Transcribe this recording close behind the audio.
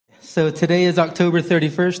So today is October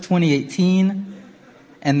 31st, 2018,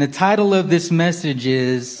 and the title of this message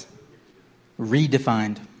is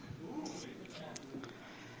Redefined.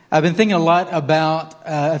 I've been thinking a lot about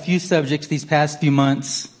a few subjects these past few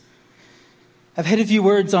months. I've had a few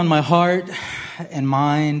words on my heart and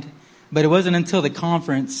mind, but it wasn't until the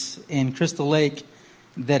conference in Crystal Lake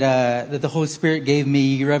that the Holy Spirit gave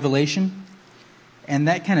me revelation, and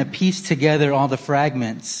that kind of pieced together all the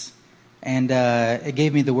fragments. And it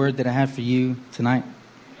gave me the word that I have for you tonight.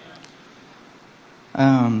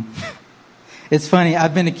 It's funny.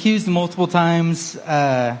 I've been accused multiple times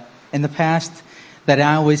in the past that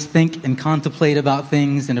I always think and contemplate about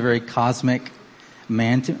things in a very cosmic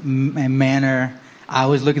manner. I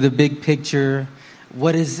always look at the big picture.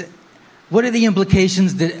 What are the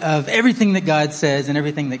implications of everything that God says and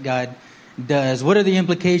everything that God does? What are the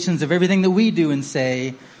implications of everything that we do and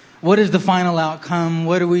say? What is the final outcome?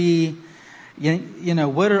 What are we...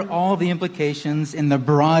 what are all the implications in the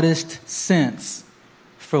broadest sense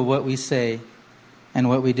for what we say and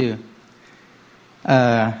what we do?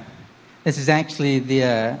 This is actually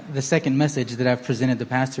the second message that I've presented the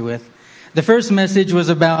pastor with. The first message was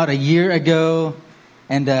about a year ago,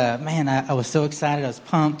 and I was so excited. I was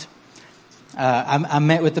pumped. I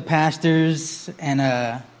met with the pastors, and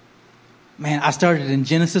I started in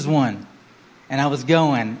Genesis 1, and I was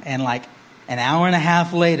going, and like an hour and a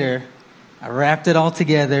half later, I wrapped it all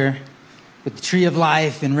together with the tree of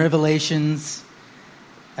life and Revelations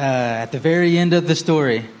at the very end of the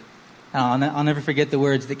story. I'll never forget the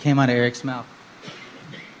words that came out of Eric's mouth.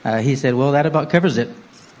 He said, "Well, that about covers it."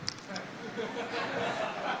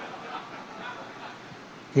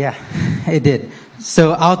 Yeah, it did.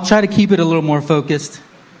 So I'll try to keep it a little more focused,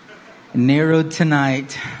 narrowed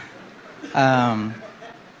tonight,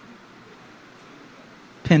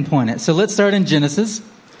 pinpoint it. So let's start in Genesis.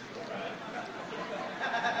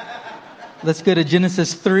 Let's go to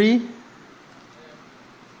Genesis 3.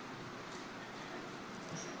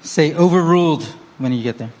 Say overruled when you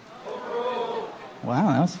get there. Overruled.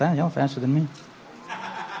 Wow, that was fast. Y'all faster than me.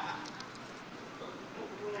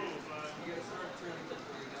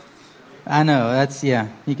 I know,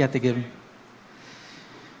 you got to give him.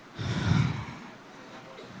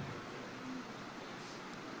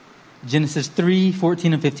 Genesis 3,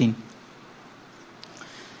 14 and 15.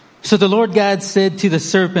 So the Lord God said to the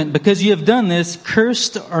serpent, "Because you have done this,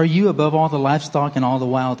 cursed are you above all the livestock and all the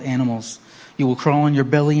wild animals. You will crawl on your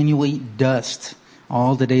belly and you will eat dust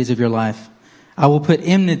all the days of your life. I will put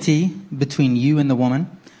enmity between you and the woman,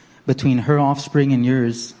 between her offspring and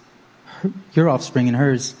yours, your offspring and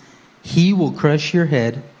hers. He will crush your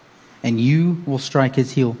head and you will strike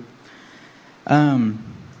his heel."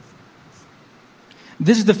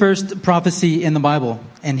 This is the first prophecy in the Bible.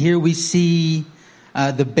 And here we see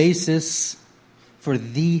the basis for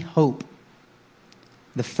the hope.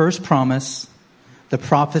 The first promise, the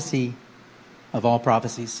prophecy of all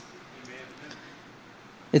prophecies.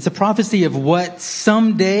 It's a prophecy of what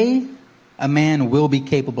someday a man will be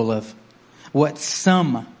capable of. What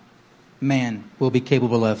some man will be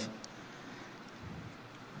capable of.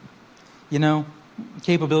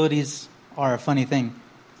 Capabilities are a funny thing.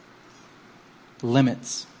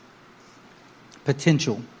 Limits.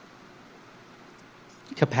 Potential.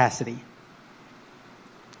 Capacity.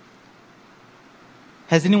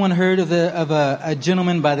 Has anyone heard of a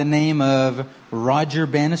gentleman by the name of Roger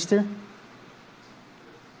Bannister?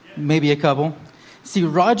 Maybe a couple. See,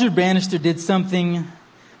 Roger Bannister did something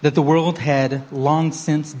that the world had long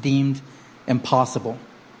since deemed impossible.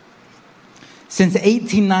 Since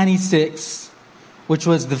 1896, which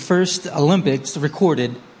was the first Olympics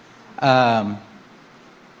recorded, man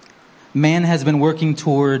has been working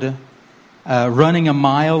toward running a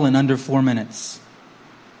mile in under 4 minutes.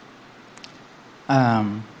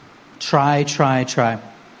 Try.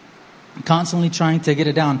 Constantly trying to get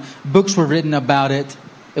it down. Books were written about it.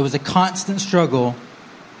 It was a constant struggle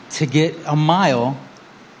to get a mile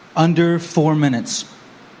under 4 minutes.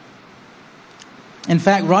 In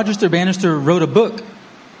fact, Roger Bannister wrote a book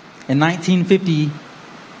in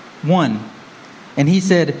 1951. And he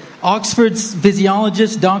said, "Oxford's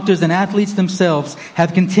physiologists, doctors, and athletes themselves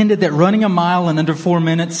have contended that running a mile in under 4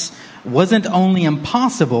 minutes wasn't only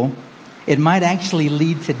impossible, it might actually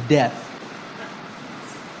lead to death.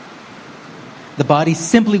 The body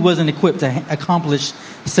simply wasn't equipped to accomplish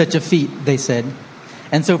such a feat," they said.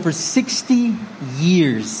 And so for 60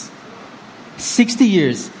 years,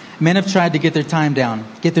 men have tried to get their time down.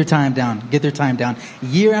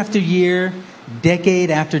 Year after year,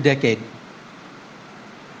 decade after decade.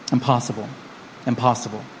 Impossible.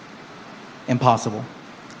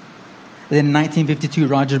 Then in 1952,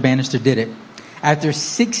 Roger Bannister did it. After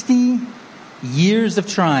 60 years of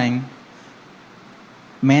trying,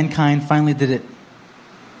 mankind finally did it.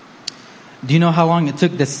 Do you know how long it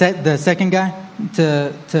took the second guy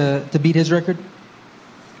to beat his record?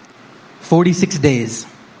 46 days.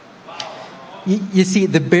 You see,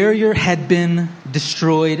 the barrier had been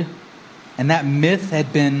destroyed, and that myth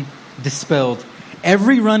had been dispelled.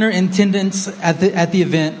 Every runner in attendance at the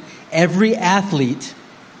event, every athlete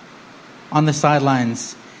on the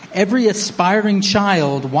sidelines, every aspiring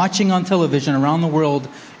child watching on television around the world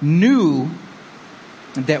knew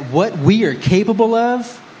that what we are capable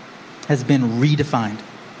of has been redefined.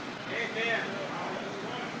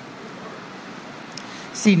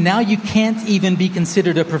 See, now you can't even be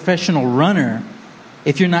considered a professional runner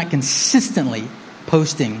if you're not consistently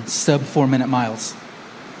posting sub 4-minute miles.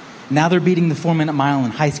 Now they're beating the 4-minute mile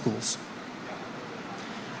in high schools.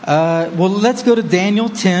 Well, let's go to Daniel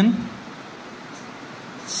 10.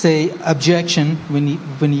 Say objection when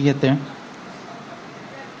you get there.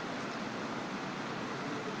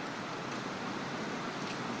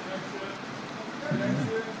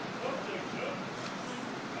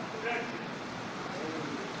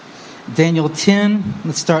 Daniel 10,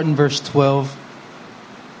 let's start in verse 12.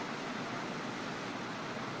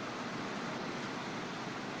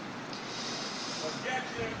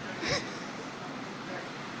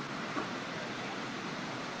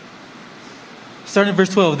 Starting in verse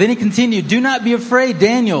 12. Then he continued, "Do not be afraid,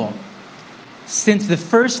 Daniel. Since the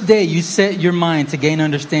first day you set your mind to gain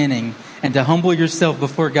understanding and to humble yourself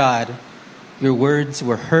before God, your words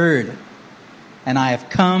were heard, and I have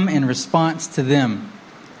come in response to them."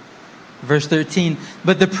 Verse 13.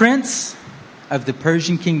 "But the prince of the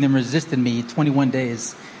Persian kingdom resisted me 21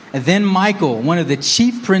 days. And then Michael, one of the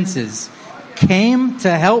chief princes, came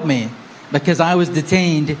to help me because I was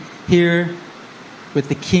detained here with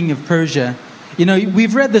the king of Persia." You know,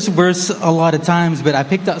 we've read this verse a lot of times, but I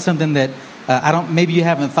picked out something that maybe you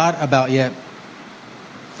haven't thought about yet.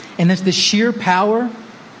 And it's the sheer power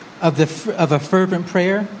of a fervent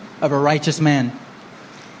prayer of a righteous man.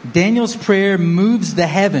 Daniel's prayer moves the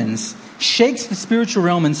heavens, shakes the spiritual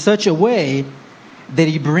realm in such a way that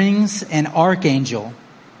he brings an archangel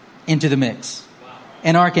into the mix.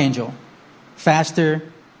 An archangel. Faster,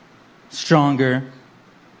 stronger,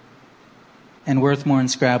 and worth more in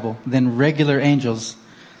Scrabble than regular angels.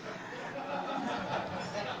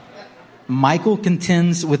 Michael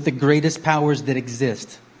contends with the greatest powers that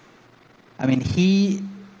exist. I mean, he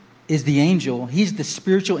is the angel. He's the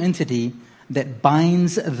spiritual entity that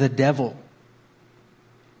binds the devil.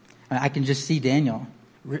 I can just see Daniel.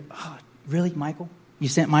 Really, Michael? You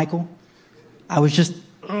sent Michael? I was just,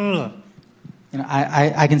 I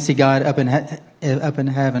can see God up in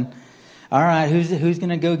heaven. All right, who's going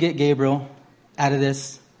to go get Gabriel out of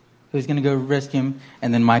this? Who's going to go rescue him?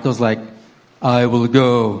 And then Michael's like, "I will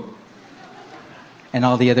go." And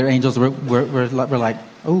all the other angels were like,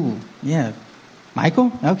 "Oh, yeah,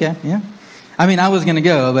 Michael? Okay, yeah." I mean, I was going to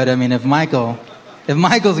go, but I mean, if Michael's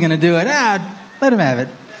going to do it, let him have it.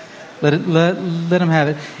 Let him have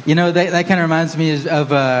it. You know, that kind of reminds me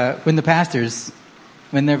of when the pastors,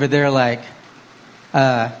 whenever they're like,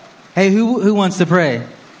 "Hey, who wants to pray?"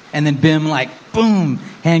 And then Bim, like, boom,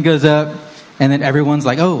 hand goes up, and then everyone's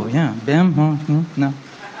like, "Oh, yeah, Bim, no,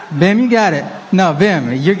 Bim, you got it. No,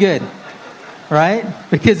 Bim, you're good." Right?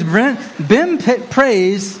 Because Bim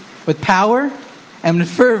prays with power and with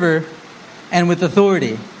fervor and with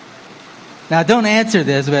authority. Now, don't answer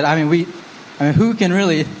this, but who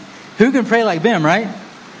can pray like Bim, right?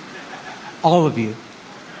 All of you.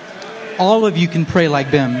 All of you can pray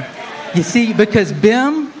like Bim. You see, because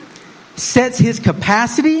Bim sets his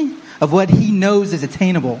capacity of what he knows is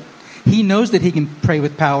attainable. He knows that he can pray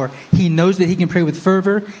with power. He knows that he can pray with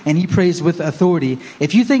fervor, and he prays with authority.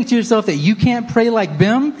 If you think to yourself that you can't pray like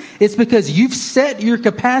Bim, it's because you've set your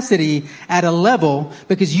capacity at a level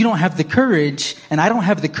because you don't have the courage, and I don't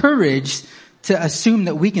have the courage to assume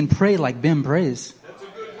that we can pray like Bim prays. That's a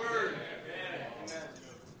good word.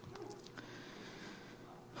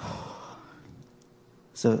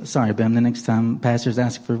 So, sorry, Bim, the next time pastors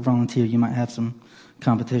ask for a volunteer, you might have some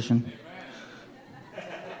competition.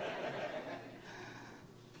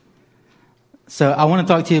 So I want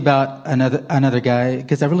to talk to you about another guy,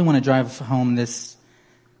 because I really want to drive home this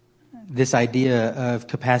idea of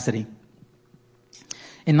capacity.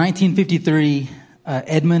 In 1953,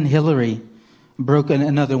 Edmund Hillary broke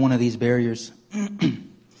another one of these barriers,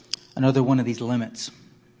 another one of these limits.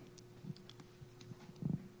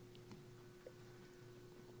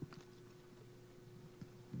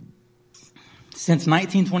 Since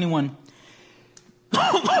 1921,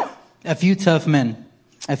 a few tough men,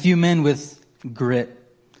 a few men with grit,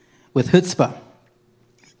 with chutzpah,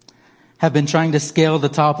 have been trying to scale the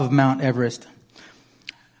top of Mount Everest.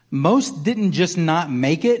 Most didn't just not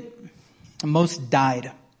make it, most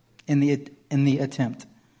died in the attempt.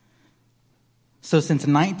 So since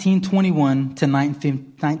 1921 to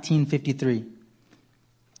 1953,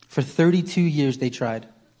 for 32 years they tried.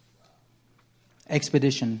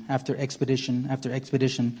 Expedition after expedition after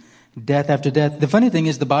expedition, death after death. The funny thing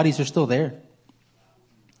is the bodies are still there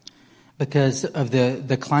because of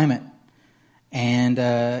the climate. And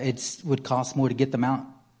it would cost more to get them out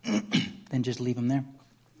than just leave them there.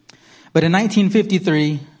 But in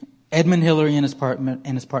 1953, Edmund Hillary and his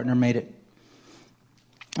partner made it.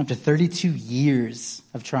 After 32 years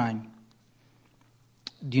of trying.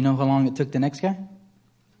 Do you know how long it took the next guy?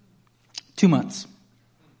 2 months.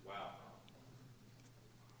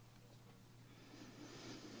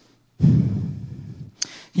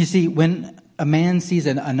 You see, when a man sees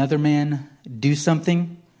another man do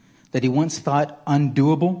something that he once thought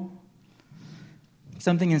undoable,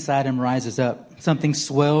 something inside him rises up. Something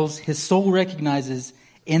swells. His soul recognizes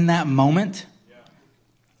in that moment,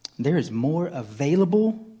 there is more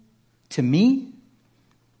available to me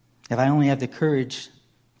if I only have the courage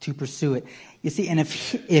to pursue it. You see, and if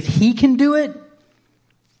he can do it,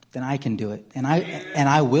 then I can do it. And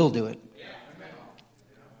I will do it.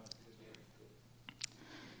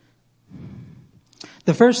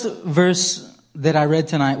 The first verse that I read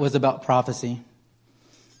tonight was about prophecy.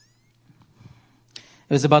 It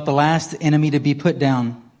was about the last enemy to be put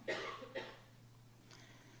down.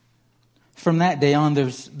 From that day on,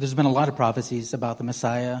 there's been a lot of prophecies about the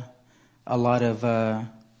Messiah, a lot of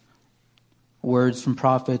words from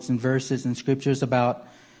prophets and verses and scriptures about,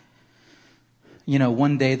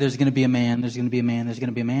 one day there's going to be a man, there's going to be a man, there's going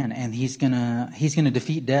to be a man, and he's going to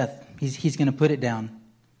defeat death. He's going to put it down.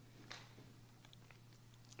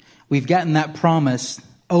 We've gotten that promise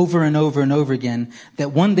over and over and over again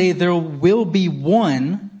that one day there will be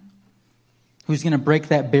one who's going to break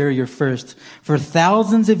that barrier first. For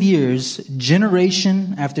thousands of years,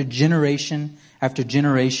 generation after generation after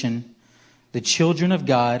generation, the children of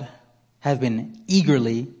God have been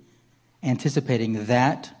eagerly anticipating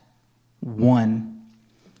that one.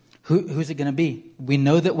 Who's it going to be? We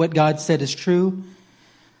know that what God said is true.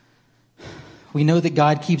 We know that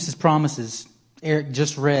God keeps his promises. Eric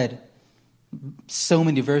just read so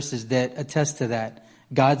many verses that attest to that.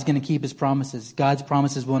 God's going to keep his promises. God's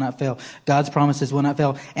promises will not fail. God's promises will not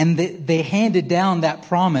fail. And they handed down that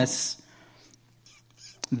promise,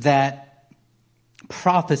 that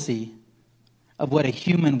prophecy of what a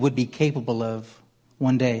human would be capable of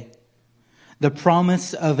one day. The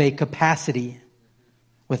promise of a capacity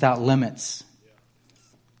without limits.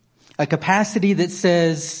 A capacity that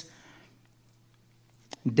says,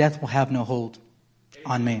 death will have no hold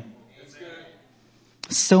on me.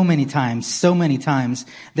 So many times.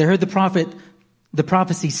 They heard the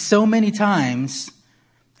prophecy so many times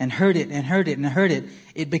and heard it.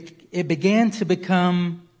 It began to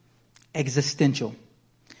become existential.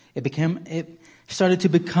 It started to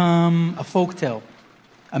become a folktale,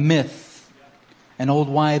 a myth, an old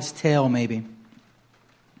wives' tale maybe.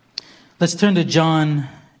 Let's turn to John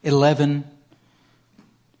 11.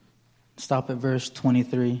 Stop at verse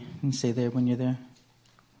 23. You can say there when you're there.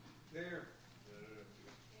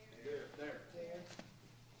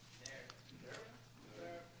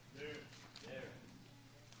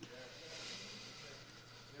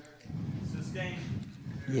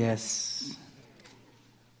 Yes.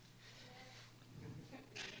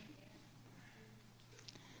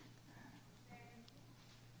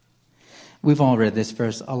 We've all read this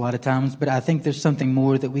verse a lot of times, but I think there's something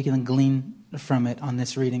more that we can glean from it on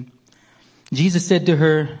this reading. Jesus said to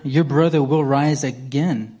her, "Your brother will rise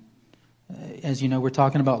again." As you know, we're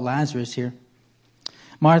talking about Lazarus here.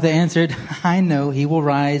 Martha answered, "I know he will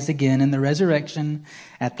rise again in the resurrection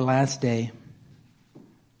at the last day."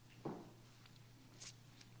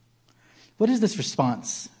 What is this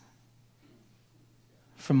response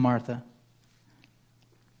from Martha?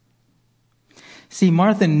 See,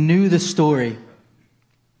 Martha knew the story.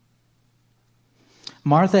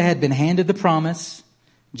 Martha had been handed the promise,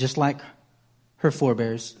 just like her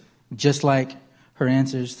forebears, just like her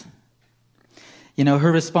answers.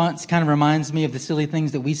 Her response kind of reminds me of the silly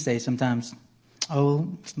things that we say sometimes.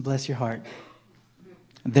 Oh, bless your heart.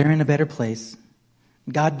 They're in a better place.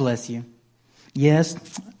 God bless you. Yes,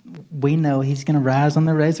 we know he's going to rise on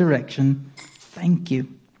the resurrection. Thank you.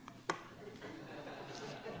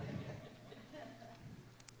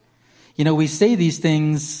 We say these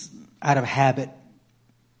things out of habit.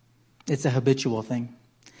 It's a habitual thing.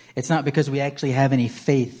 It's not because we actually have any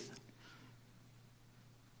faith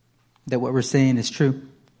that what we're saying is true.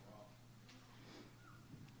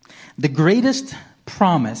 The greatest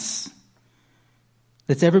promise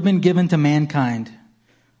that's ever been given to mankind.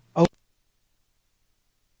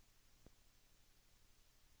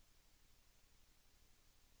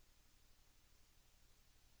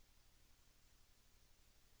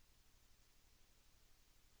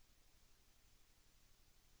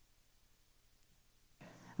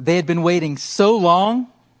 They had been waiting so long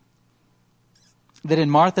that in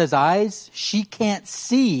Martha's eyes, she can't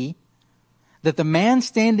see that the man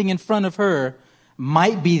standing in front of her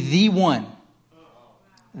might be the one.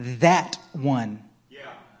 That one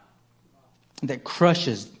that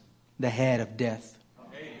crushes the head of death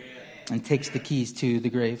and takes the keys to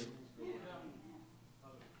the grave.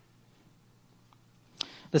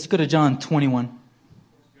 Let's go to John 21.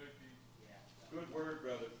 Good word,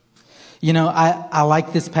 brother. You know, I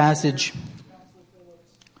like this passage,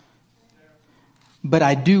 but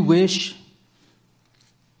I do wish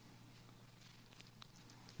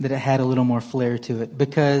that it had a little more flair to it,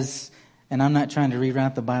 because, and I'm not trying to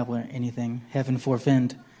rewrite the Bible or anything, heaven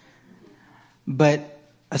forfend, but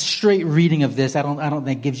a straight reading of this, I don't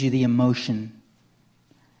think gives you the emotion.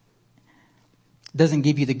 Doesn't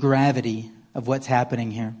give you the gravity of what's happening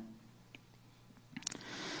here.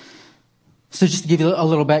 So just to give you a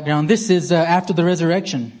little background, this is after the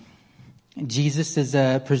resurrection. Jesus is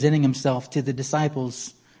presenting himself to the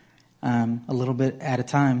disciples a little bit at a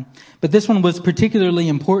time. But this one was particularly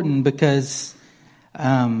important because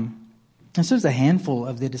this was a handful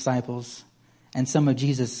of the disciples and some of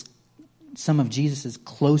Jesus's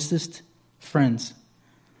closest friends.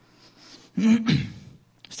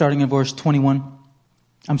 Starting in verse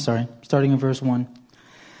 1.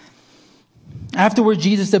 Afterward,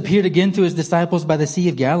 Jesus appeared again to his disciples by the Sea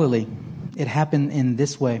of Galilee. It happened in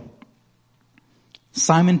this way.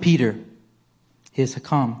 Simon Peter, his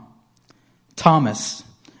Hakam, Thomas,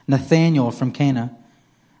 Nathanael from Cana,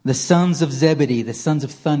 the sons of Zebedee, the sons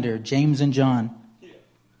of thunder, James and John,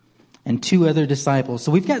 and 2 other disciples.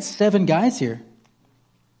 So we've got 7 guys here.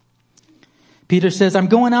 Peter says, "I'm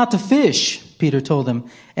going out to fish," Peter told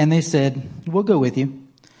them. And they said, "We'll go with you."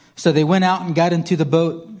 So they went out and got into the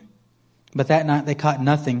boat. But that night they caught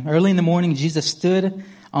nothing. Early in the morning, Jesus stood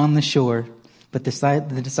on the shore. But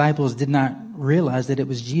the disciples did not realize that it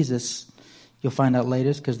was Jesus. You'll find out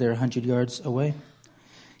later because they're 100 yards away.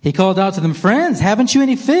 He called out to them, "Friends, haven't you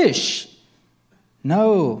any fish?"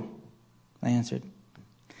 "No," they answered.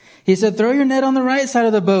 He said, "Throw your net on the right side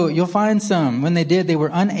of the boat. You'll find some." When they did, they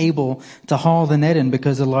were unable to haul the net in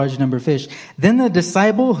because of the large number of fish. Then the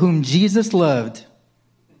disciple whom Jesus loved,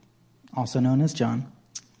 also known as John,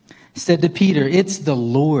 said to Peter, "It's the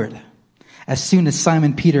Lord." As soon as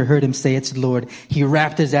Simon Peter heard him say, "It's the Lord," he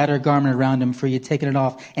wrapped his outer garment around him, for he had taken it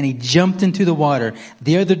off, and he jumped into the water.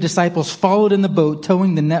 The other disciples followed in the boat,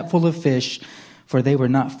 towing the net full of fish, for they were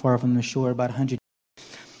not far from the shore, about 100.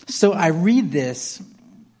 So I read this,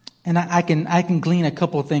 and I can glean a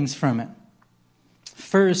couple things from it.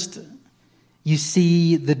 First, you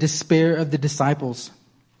see the despair of the disciples.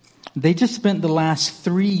 They just spent the last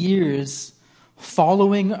 3 years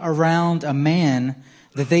following around a man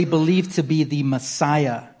that they believed to be the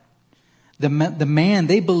Messiah. The man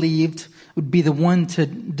they believed would be the one to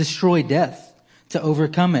destroy death, to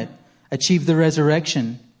overcome it, achieve the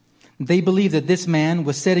resurrection. They believed that this man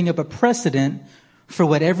was setting up a precedent for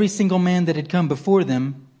what every single man that had come before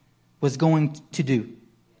them was going to do.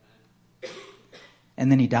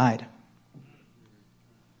 And then he died.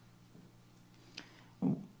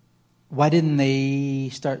 Why didn't they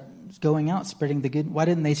start going out spreading the good? Why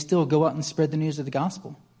didn't they still go out and spread the news of the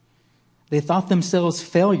gospel? They thought themselves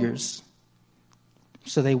failures,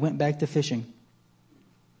 so they went back to fishing.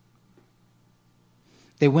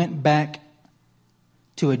 They went back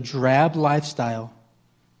to a drab lifestyle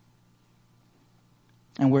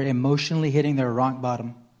and were emotionally hitting their rock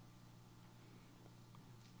bottom.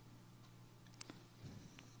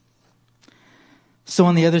 So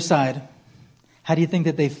on the other side, how do you think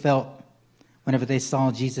that they felt whenever they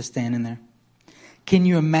saw Jesus standing there? Can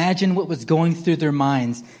you imagine what was going through their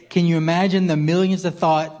minds? Can you imagine the millions of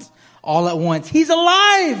thoughts all at once? He's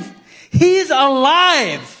alive! He's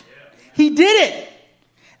alive! He did it!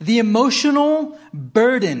 The emotional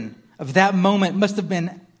burden of that moment must have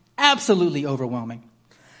been absolutely overwhelming.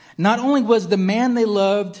 Not only was the man they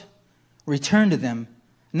loved returned to them,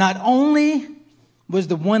 not only was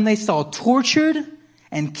the one they saw tortured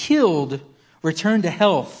and killed returned to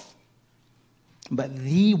health, but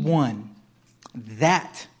the one,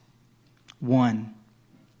 that one,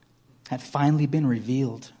 had finally been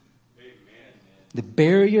revealed. Amen. The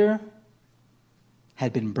barrier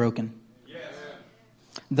had been broken. Yes.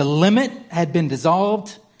 The limit had been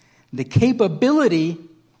dissolved. The capability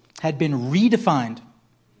had been redefined.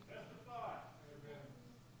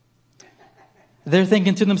 They're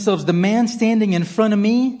thinking to themselves, the man standing in front of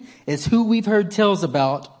me is who we've heard tales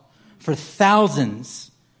about for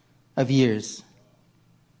thousands of years.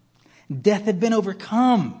 Death had been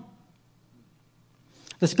overcome.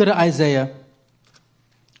 Let's go to Isaiah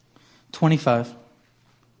 25.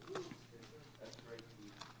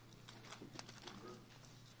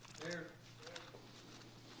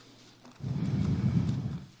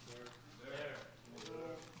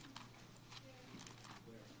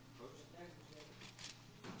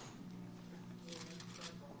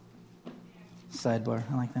 Sidebar.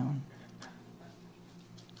 I like that one.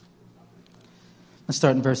 Let's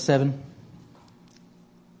start in verse 7.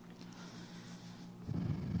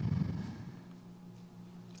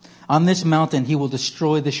 On this mountain he will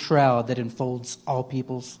destroy the shroud that enfolds all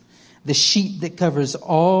peoples, the sheet that covers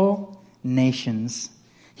all nations.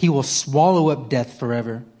 He will swallow up death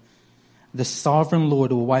forever. The sovereign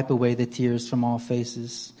Lord will wipe away the tears from all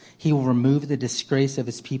faces. He will remove the disgrace of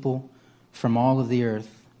his people from all of the earth.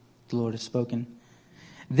 The Lord has spoken.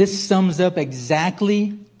 This sums up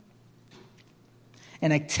exactly,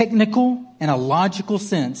 in a technical and a logical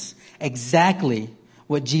sense, exactly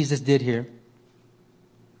what Jesus did here.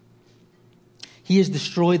 He has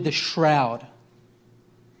destroyed the shroud,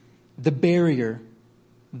 the barrier,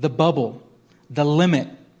 the bubble, the limit,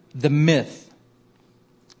 the myth.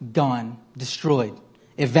 Gone, destroyed,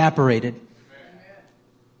 evaporated.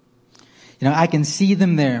 You know, I can see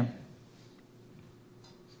them there,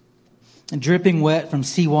 dripping wet from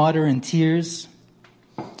seawater and tears.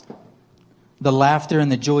 The laughter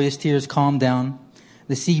and the joyous tears calm down.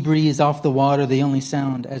 The sea breeze off the water, the only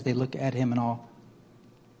sound as they look at him in awe.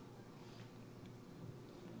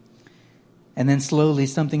 And then slowly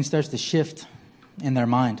something starts to shift in their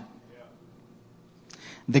mind.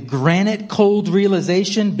 The granite cold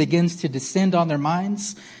realization begins to descend on their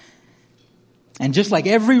minds. And just like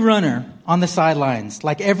every runner on the sidelines,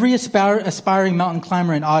 like every aspiring mountain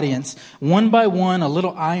climber and audience, one by one, a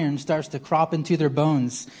little iron starts to crop into their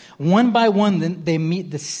bones. One by one, then they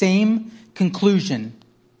meet the same conclusion.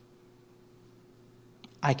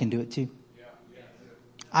 I can do it too.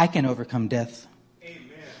 I can overcome death.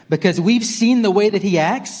 Because we've seen the way that he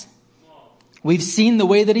acts. We've seen the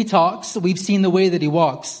way that he talks. We've seen the way that he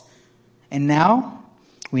walks. And now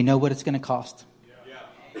we know what it's going to cost.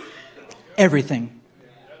 Everything.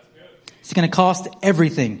 It's going to cost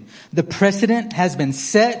everything. The precedent has been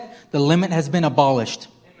set. The limit has been abolished.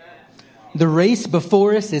 The race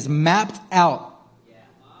before us is mapped out.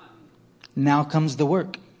 Now comes the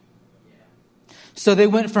work. So they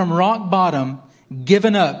went from rock bottom,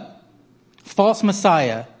 given up, false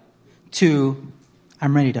Messiah, to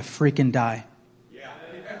I'm ready to freaking die.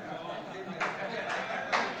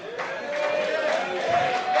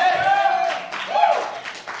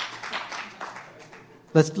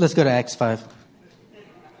 Let's go to Acts 5.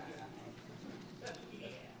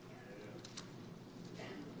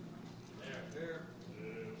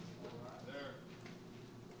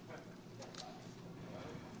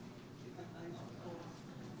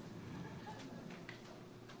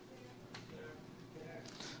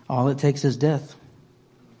 All it takes is death.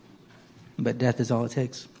 But death is all it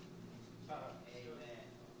takes.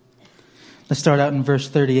 Let's start out in verse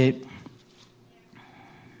 38.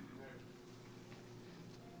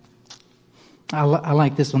 I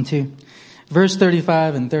like this one too. Verse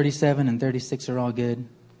 35 and 37 and 36 are all good.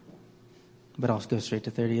 But I'll go straight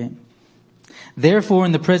to 38. Therefore,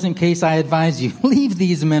 in the present case, I advise you, leave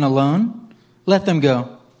these men alone. Let them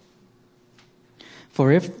go.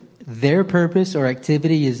 For if their purpose or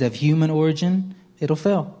activity is of human origin, it'll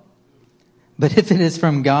fail. But if it is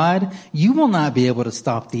from God, you will not be able to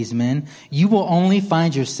stop these men. You will only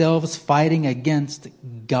find yourselves fighting against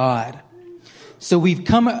God. So we've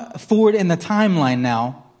come forward in the timeline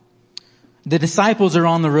now. The disciples are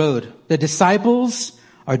on the road. The disciples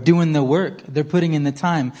are doing the work. They're putting in the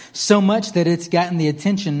time. So much that it's gotten the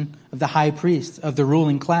attention of the high priest, of the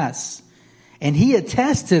ruling class. And he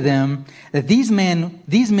attests to them that these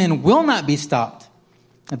men will not be stopped.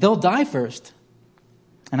 They'll die first.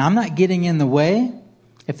 And I'm not getting in the way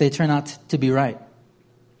if they turn out to be right.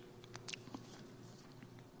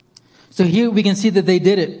 So here we can see that they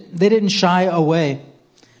did it. They didn't shy away.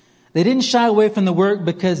 They didn't shy away from the work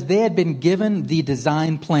because they had been given the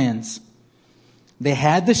design plans. They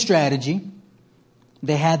had the strategy.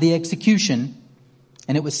 They had the execution.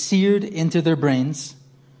 And it was seared into their brains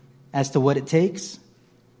as to what it takes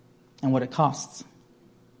and what it costs.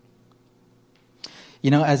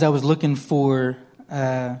 You know, as I was looking for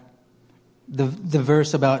the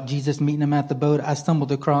verse about Jesus meeting them at the boat, I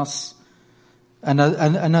stumbled across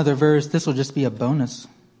another verse. This will just be a bonus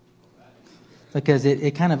because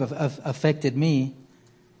it kind of affected me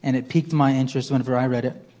and it piqued my interest whenever I read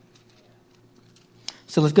it.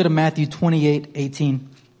 So let's go to Matthew 28:18.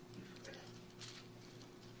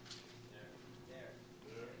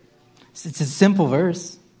 It's a simple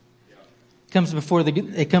verse.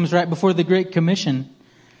 It comes right before the Great Commission.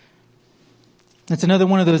 It's another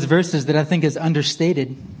one of those verses that I think is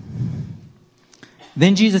understated.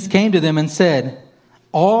 Then Jesus came to them and said,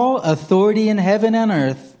 "All authority in heaven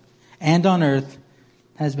and on earth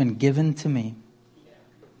has been given to me."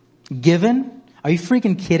 Given? Are you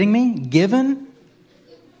freaking kidding me? Given?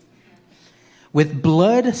 With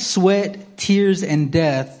blood, sweat, tears, and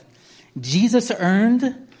death, Jesus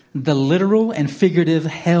earned the literal and figurative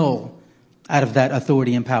hell out of that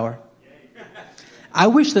authority and power. I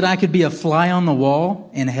wish that I could be a fly on the wall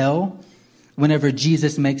in hell whenever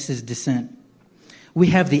Jesus makes his descent. We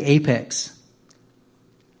have the apex,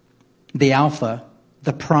 the alpha,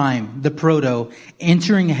 the prime, the proto,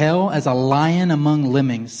 entering hell as a lion among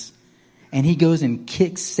lemmings. And he goes and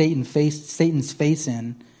kicks Satan's face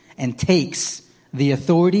in and takes the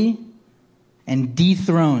authority and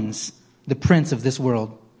dethrones the prince of this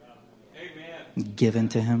world. Amen. Given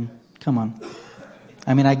to him. Come on.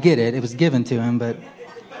 I mean, I get it. It was given to him, but...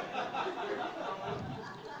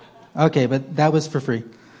 Okay, but that was for free.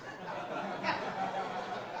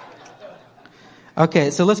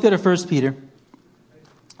 Okay, so let's go to 1 Peter.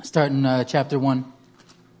 Start in chapter 1.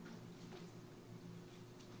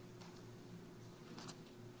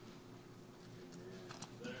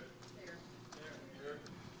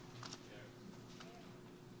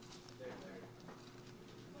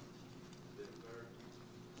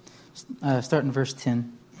 Start in verse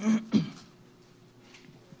 10.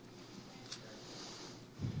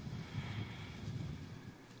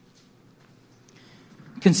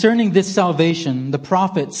 Concerning this salvation, the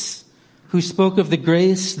prophets who spoke of the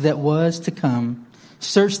grace that was to come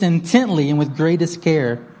searched intently and with greatest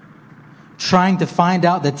care, trying to find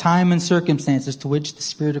out the time and circumstances to which the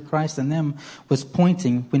Spirit of Christ in them was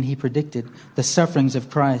pointing when he predicted the sufferings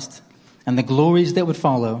of Christ and the glories that would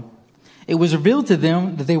follow. It was revealed to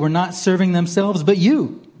them that they were not serving themselves, but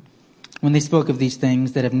you, when they spoke of these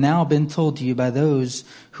things that have now been told to you by those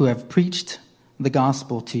who have preached the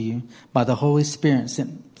gospel to you by the Holy Spirit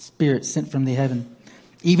sent from the heaven.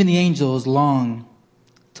 Even the angels long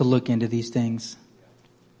to look into these things.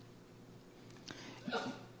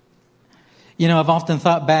 You know, I've often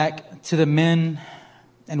thought back to the men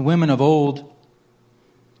and women of old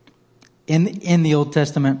in the Old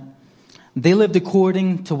Testament. They lived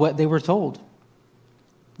according to what they were told.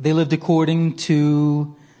 They lived according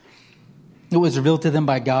to what was revealed to them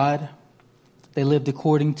by God. They lived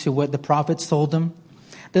according to what the prophets told them.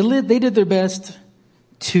 They did their best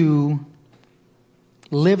to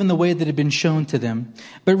live in the way that had been shown to them.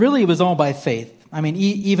 But really it was all by faith. I mean,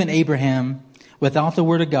 even Abraham, without the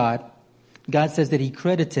word of God, God says that he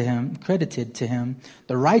credited to him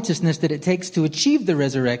the righteousness that it takes to achieve the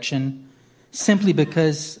resurrection simply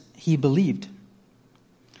because he believed.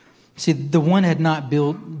 See, that one had not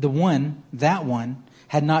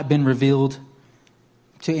been revealed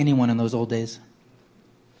to anyone in those old days.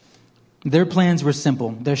 Their plans were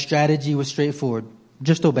simple. Their strategy was straightforward.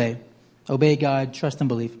 Just obey. Obey God, trust and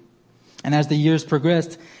believe. And as the years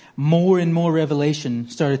progressed, more and more revelation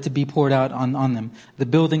started to be poured out on them. The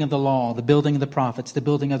building of the law, the building of the prophets, the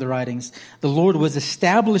building of the writings. The Lord was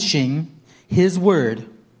establishing his word.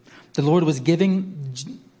 The Lord was giving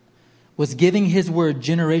his word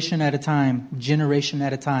generation at a time.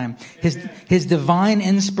 His divine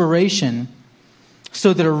inspiration,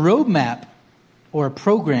 so that a roadmap or a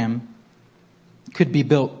program could be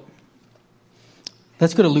built.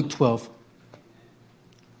 Let's go to Luke 12.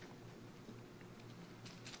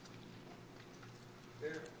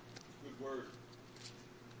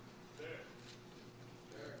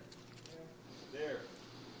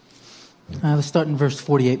 Let's start in verse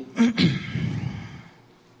 48.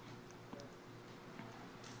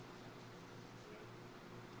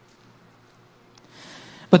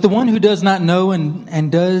 But the one who does not know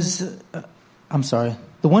the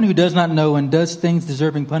one who does not know and does things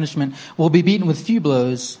deserving punishment will be beaten with few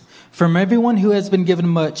blows. From everyone who has been given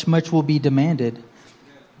much, much will be demanded.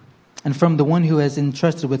 And from the one who has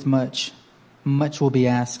entrusted with much, much will be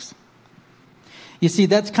asked. You see,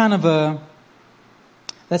 that's kind of a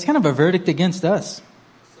verdict against us.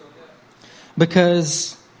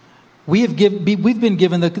 Because we've been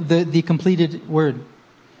given the completed word.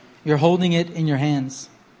 You're holding it in your hands.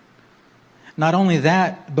 Not only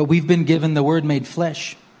that, but we've been given the word made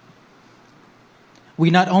flesh. We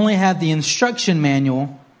not only have the instruction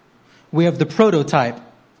manual, We have the prototype.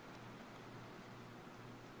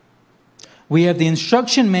 We have the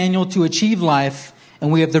instruction manual to achieve life,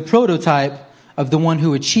 and we have the prototype of the one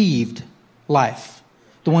who achieved life,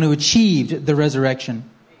 the one who achieved the resurrection.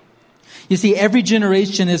 You see, every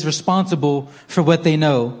generation is responsible for what they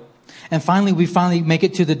know. And finally, we make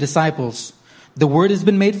it to the disciples. The word has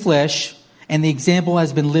been made flesh, and the example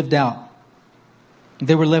has been lived out.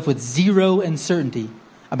 They were left with zero uncertainty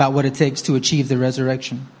about what it takes to achieve the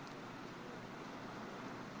resurrection.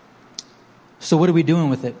 So what are we doing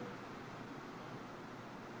with it?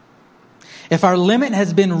 If our limit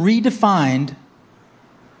has been redefined,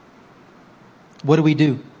 what do we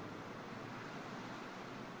do?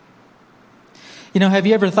 You know, have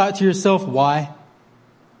you ever thought to yourself, why?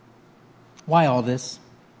 Why all this?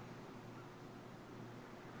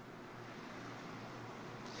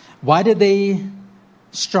 Why did they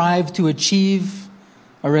strive to achieve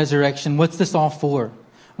a resurrection? What's this all for?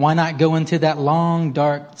 Why not go into that long,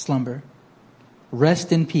 dark slumber?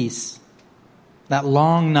 Rest in peace. That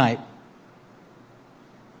long night.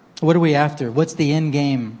 What are we after? What's the end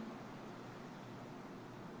game?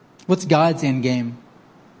 What's God's end game?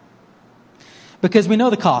 Because we know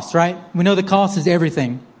the cost, right? We know the cost is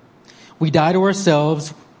everything. We die to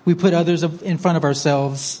ourselves. We put others in front of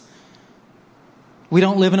ourselves. We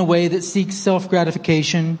don't live in a way that seeks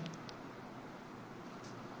self-gratification.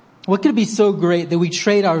 What could be so great that we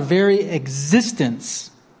trade our very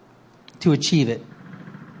existence to achieve it?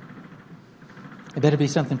 It better be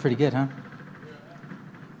something pretty good, huh?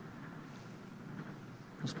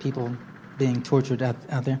 There's people being tortured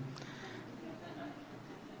out there.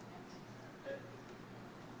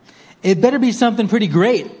 It better be something pretty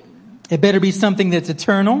great. It better be something that's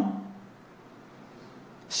eternal,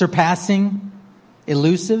 surpassing,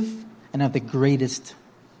 elusive, and of the greatest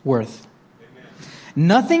worth. Amen.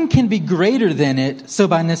 Nothing can be greater than it, so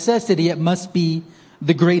by necessity it must be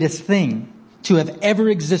the greatest thing to have ever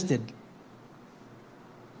existed.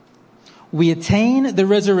 We attain the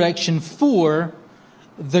resurrection for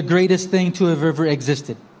the greatest thing to have ever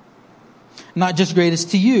existed. Not just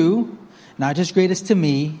greatest to you, not just greatest to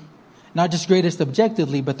me, not just greatest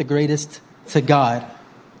objectively, but the greatest to God.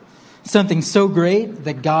 Something so great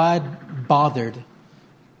that God bothered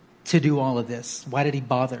to do all of this. Why did he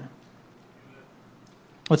bother?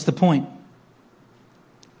 What's the point?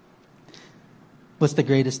 What's the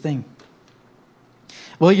greatest thing?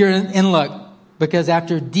 Well, you're in luck, because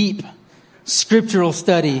after deep scriptural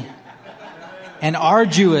study and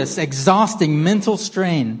arduous, exhausting mental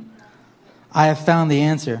strain, I have found the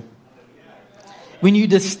answer. When you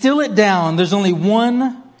distill it down, there's only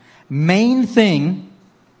one main thing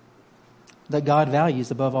that God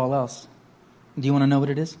values above all else. Do you want to know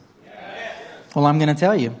what it is? Yes. Well, I'm going to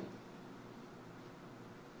tell you.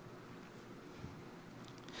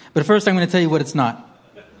 But first, I'm going to tell you what it's not.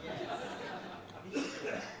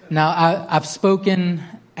 Now, I've spoken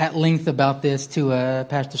at length about this to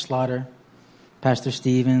Pastor Slaughter, Pastor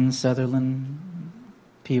Stevens, Sutherland,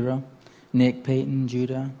 Piro, Nick, Peyton,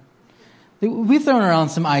 Judah. We've thrown around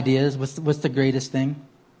some ideas. What's the greatest thing?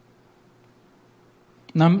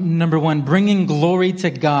 Number one, bringing glory to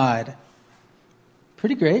God.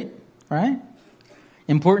 Pretty great, right?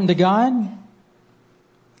 Important to God?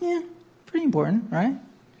 Yeah, pretty important, right?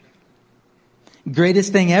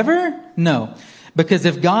 Greatest thing ever? No. Because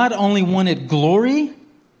if God only wanted glory,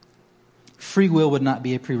 free will would not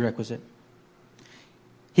be a prerequisite.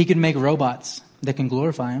 He could make robots that can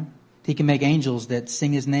glorify him. He can make angels that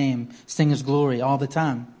sing his name, sing his glory all the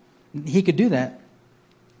time. He could do that.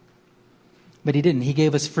 But he didn't. He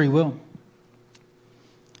gave us free will.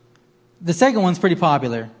 The second one's pretty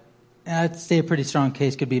popular. I'd say a pretty strong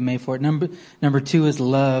case could be made for it. Number two is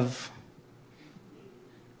love.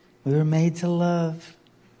 We were made to love.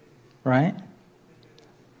 Right?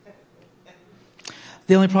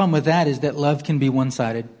 The only problem with that is that love can be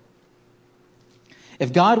one-sided.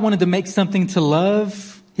 If God wanted to make something to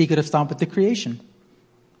love, he could have stopped with the creation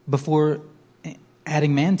before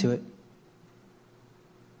adding man to it.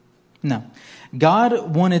 No.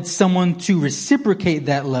 God wanted someone to reciprocate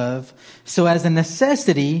that love. So as a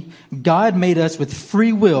necessity, God made us with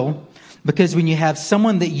free will, because when you have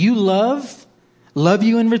someone that you love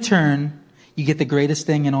you in return, you get the greatest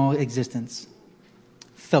thing in all existence.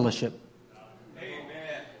 Fellowship.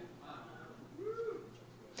 Amen.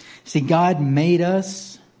 See, God made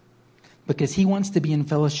us because he wants to be in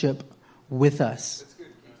fellowship with us.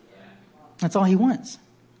 That's all he wants.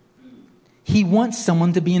 He wants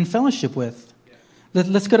someone to be in fellowship with.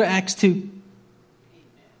 Let's go to Acts 2.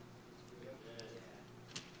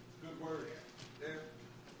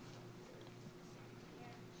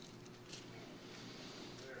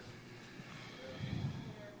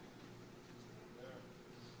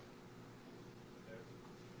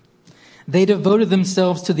 They devoted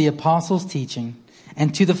themselves to the apostles' teaching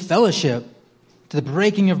and to the fellowship, to the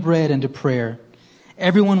breaking of bread and to prayer.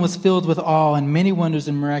 Everyone was filled with awe, and many wonders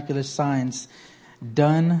and miraculous signs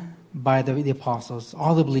done by the apostles.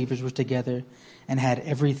 All the believers were together and had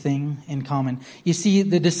everything in common. You see,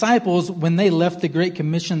 the disciples, when they left the Great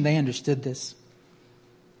Commission, they understood this.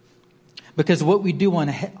 Because what we do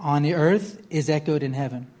on the earth is echoed in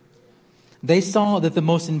heaven. They saw that the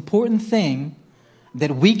most important thing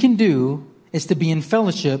that we can do is to be in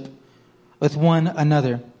fellowship with one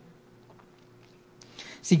another.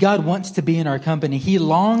 See, God wants to be in our company. He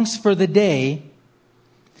longs for the day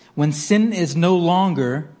when sin is no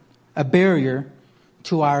longer a barrier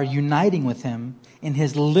to our uniting with Him in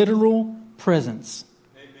His literal presence.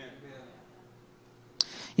 Amen.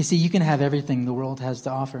 You see, you can have everything the world has to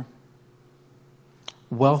offer.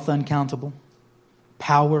 Wealth uncountable,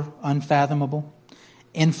 power unfathomable,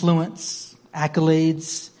 influence,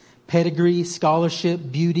 accolades, pedigree, scholarship,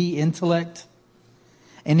 beauty, intellect.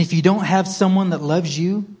 And if you don't have someone that loves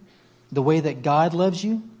you the way that God loves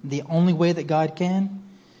you, the only way that God can,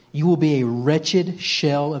 you will be a wretched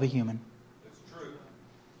shell of a human. That's true.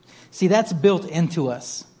 See, that's built into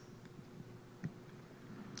us.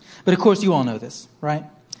 But of course, you all know this, right?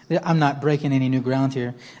 I'm not breaking any new ground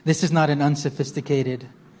here. This is not an unsophisticated,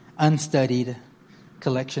 unstudied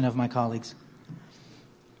collection of my colleagues.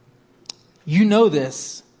 You know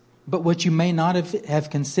this, but what you may not have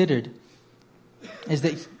considered is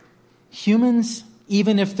that humans,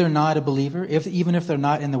 even if they're not a believer, even if they're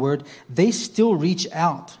not in the Word, they still reach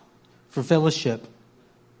out for fellowship.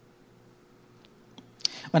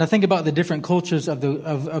 When I think about the different cultures of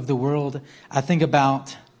the world, I think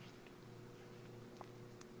about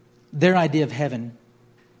their idea of heaven,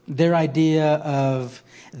 their idea of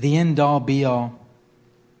the end-all, be-all.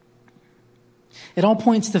 It all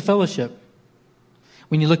points to fellowship.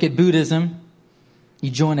 When you look at Buddhism, you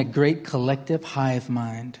join a great collective hive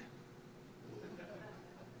mind.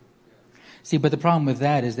 See, but the problem with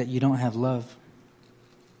that is that you don't have love.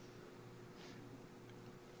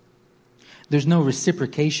 There's no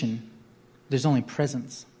reciprocation. There's only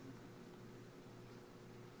presence.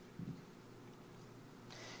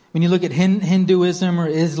 When you look at Hinduism or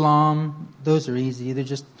Islam, those are easy. They're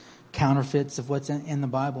just counterfeits of what's in the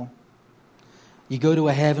Bible. You go to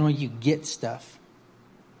a heaven where you get stuff.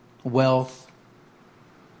 Wealth.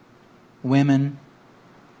 Women.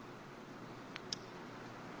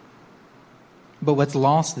 But what's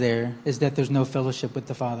lost there is that there's no fellowship with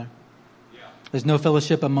the Father. There's no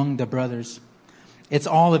fellowship among the brothers. It's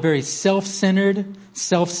all a very self-centered,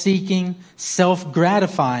 self-seeking,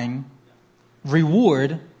 self-gratifying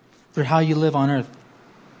reward for how you live on earth.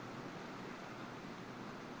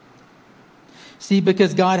 See,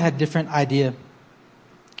 because God had a different idea.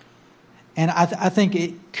 And I think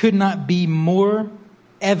it could not be more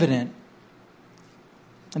evident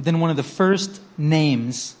than one of the first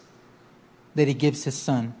names that He gives His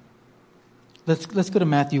Son. Let's go to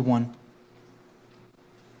Matthew 1.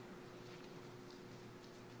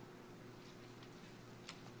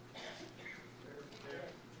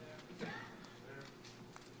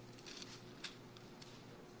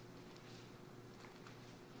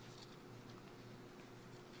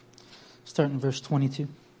 Start in verse 22.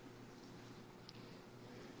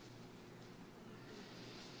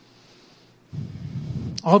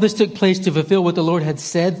 All this took place to fulfill what the Lord had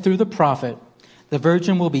said through the prophet. The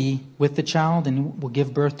virgin will be with the child and will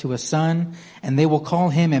give birth to a son, and they will call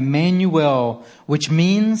him Emmanuel, which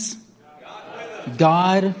means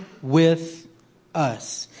God with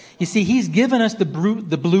us. You see, He's given us the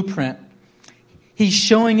blueprint. He's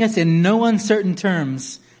showing us in no uncertain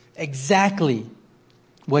terms exactly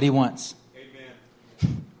what He wants.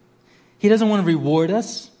 Amen. He doesn't want to reward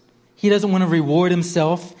us. He doesn't want to reward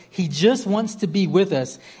Himself. He just wants to be with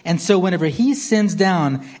us. And so whenever He sends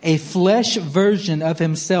down a flesh version of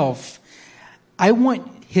Himself, I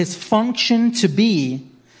want His function to be,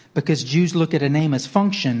 because Jews look at a name as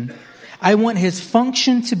function, I want His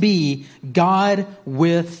function to be God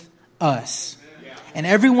with us. And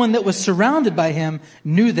everyone that was surrounded by Him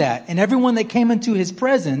knew that. And everyone that came into His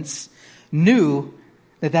presence knew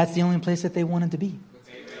that that's the only place that they wanted to be.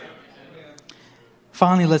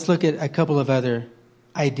 Finally, let's look at a couple of other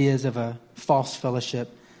ideas of a false fellowship.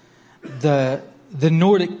 The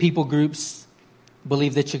Nordic people groups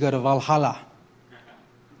believe that you go to Valhalla.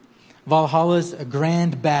 Valhalla is a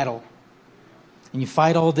grand battle. And you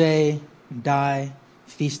fight all day, die,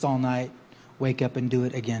 feast all night, wake up and do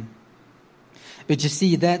it again. But you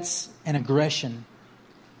see, that's an aggression.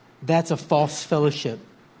 That's a false fellowship.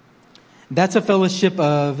 That's a fellowship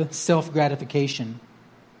of self-gratification.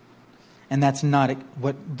 And that's not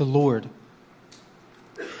what the Lord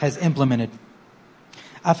has implemented.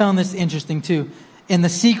 I found this interesting too. In the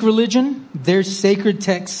Sikh religion, their sacred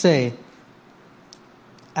texts say,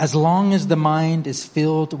 as long as the mind is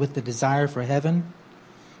filled with the desire for heaven,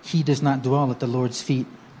 he does not dwell at the Lord's feet.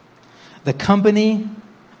 The company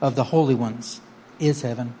of the holy ones is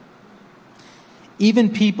heaven.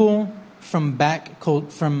 Even people from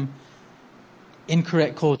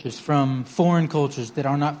incorrect cultures, from foreign cultures that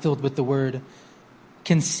are not filled with the word,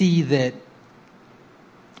 can see that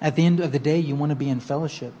at the end of the day, you want to be in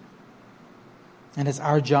fellowship. And it's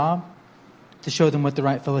our job to show them what the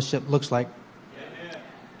right fellowship looks like.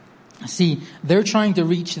 See, they're trying to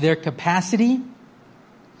reach their capacity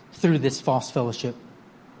through this false fellowship.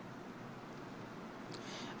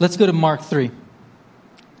 Let's go to Mark 3.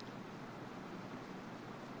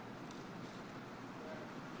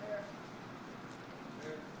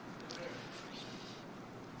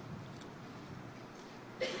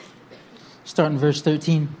 Start in verse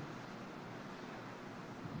 13.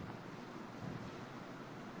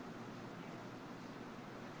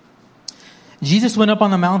 Jesus went up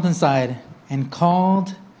on the mountainside and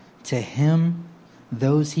called to him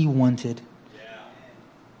those he wanted.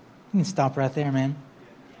 You can stop right there, man.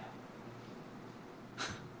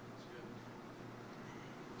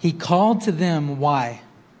 He called to them. Why?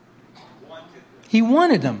 He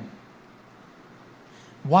wanted them.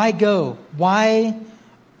 Why go? Why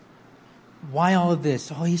all of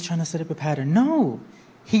this? Oh, he's trying to set up a pattern. No,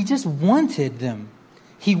 he just wanted them.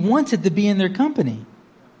 He wanted to be in their company.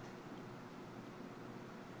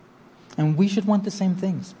 And we should want the same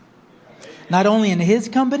things. Not only in his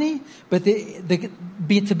company, but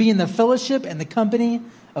to be in the fellowship and the company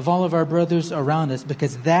of all of our brothers around us,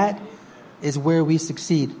 because that is where we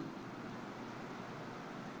succeed.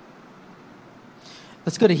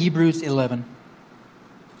 Let's go to Hebrews 11.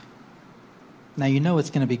 Now you know it's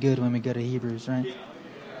going to be good when we go to Hebrews, right?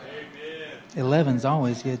 11's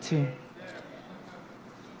always good too.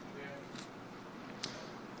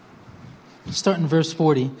 Start in verse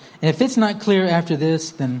 40. And if it's not clear after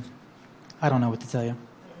this, then I don't know what to tell you.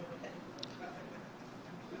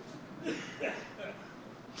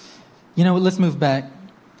 You know what? Let's move back.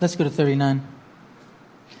 Let's go to 39.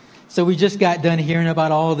 So we just got done hearing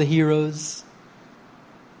about all the heroes,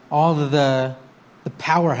 all of the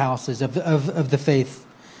powerhouses of the faith.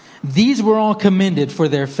 These were all commended for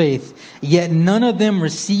their faith, yet none of them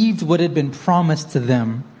received what had been promised to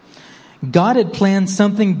them. God had planned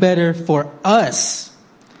something better for us,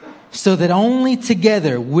 so that only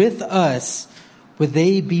together with us would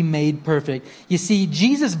they be made perfect. You see,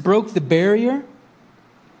 Jesus broke the barrier,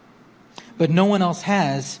 but no one else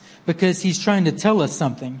has, because he's trying to tell us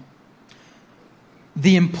something.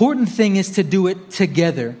 The important thing is to do it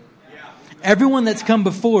together. Everyone that's come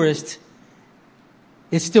before us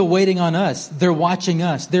is still waiting on us. They're watching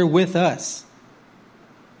us. They're with us.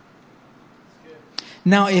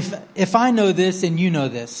 Now, if I know this and you know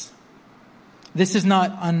this, this is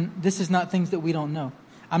not things that we don't know.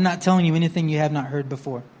 I'm not telling you anything you have not heard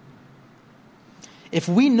before. If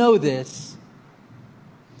we know this,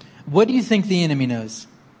 what do you think the enemy knows?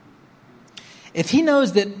 If he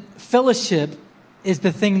knows that fellowship is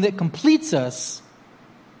the thing that completes us,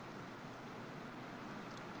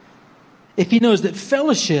 if he knows that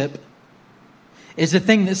fellowship is the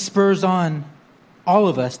thing that spurs on all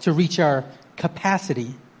of us to reach our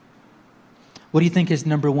capacity, what do you think his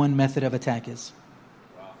number one method of attack is?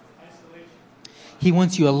 Isolation. He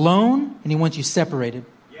wants you alone and he wants you separated.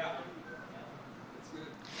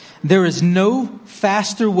 There is no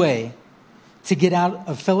faster way to get out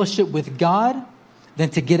of fellowship with God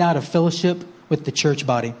than to get out of fellowship with the church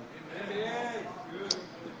body.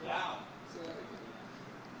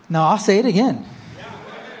 Now, I'll say it again.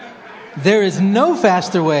 There is no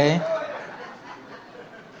faster way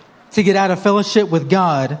to get out of fellowship with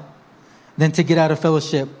God than to get out of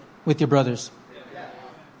fellowship with your brothers.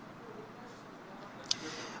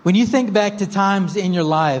 When you think back to times in your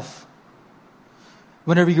life,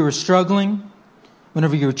 whenever you were struggling,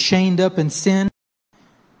 whenever you were chained up in sin,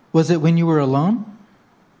 was it when you were alone?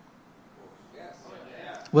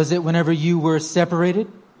 Was it whenever you were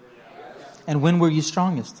separated? And when were you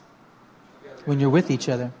strongest? When you're with each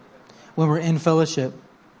other. When we're in fellowship.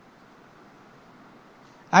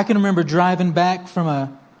 I can remember driving back from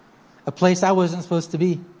a place I wasn't supposed to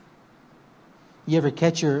be. You ever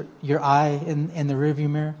catch your eye in the rearview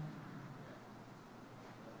mirror?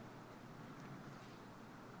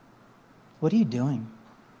 What are you doing?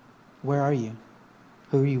 Where are you?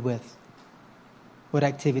 Who are you with? What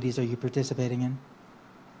activities are you participating in?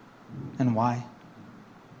 And why?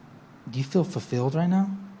 Do you feel fulfilled right now?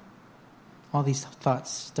 all these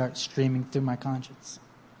thoughts start streaming through my conscience.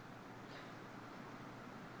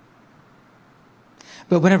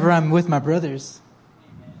 But whenever I'm with my brothers,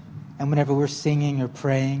 and whenever we're singing or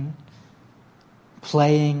praying,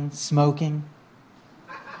 playing, smoking,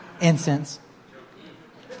 incense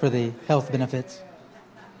for the health benefits,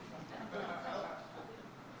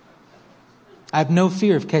 I have no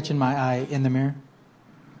fear of catching my eye in the mirror.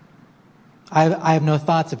 I have no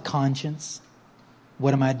thoughts of conscience.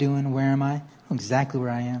 What am I doing? Where am I? I know exactly where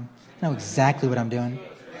I am. I know exactly what I'm doing.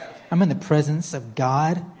 I'm in the presence of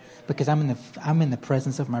God because I'm in the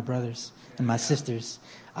presence of my brothers and my sisters.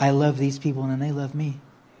 I love these people and they love me.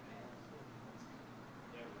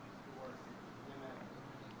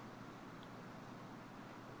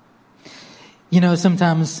 You know,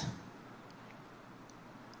 sometimes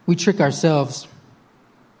we trick ourselves.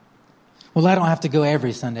 Well, I don't have to go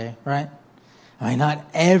every Sunday, right? I mean, not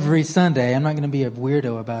every Sunday. I'm not going to be a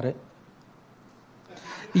weirdo about it.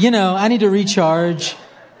 You know, I need to recharge.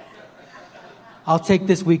 I'll take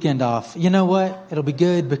this weekend off. You know what? It'll be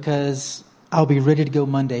good because I'll be ready to go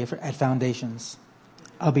Monday at Foundations.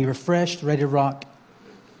 I'll be refreshed, ready to rock.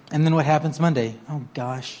 And then what happens Monday? Oh,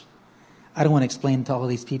 gosh. I don't want to explain to all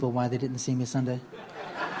these people why they didn't see me Sunday.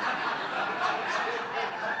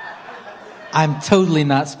 I'm totally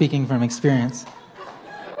not speaking from experience.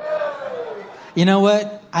 You know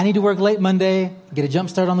what? I need to work late Monday, get a jump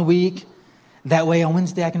start on the week. That way on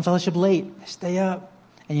Wednesday I can fellowship late. I stay up.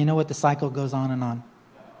 And you know what? The cycle goes on and on.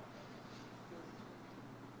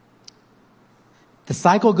 The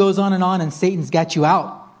cycle goes on and Satan's got you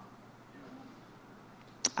out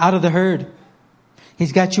of the herd.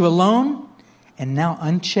 He's got you alone, and now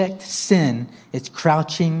unchecked sin is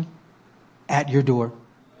crouching at your door.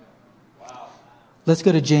 Let's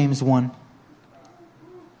go to James 1.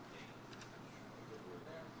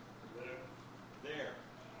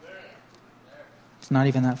 It's not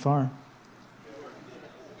even that far.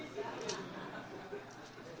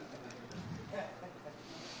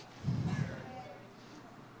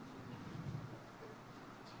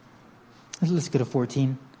 Let's go to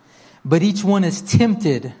 14. But each one is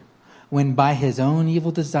tempted when by his own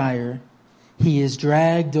evil desire he is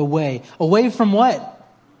dragged away. Away from what?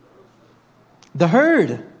 The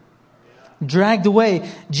herd. Dragged away.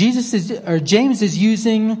 James is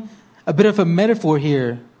using a bit of a metaphor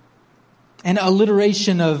here. An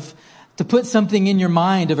alliteration of to put something in your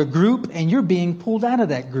mind of a group and you're being pulled out of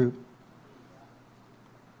that group.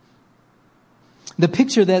 The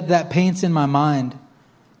picture that paints in my mind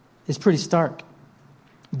is pretty stark.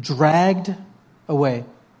 Dragged away.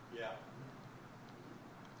 Yeah.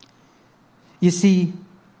 You see,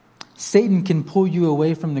 Satan can pull you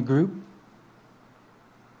away from the group.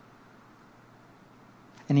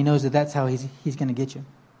 And he knows that that's how he's going to get you.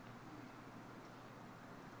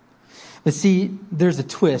 But see, there's a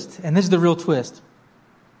twist. And this is the real twist.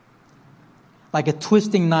 Like a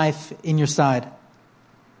twisting knife in your side.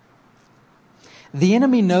 The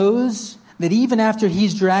enemy knows that even after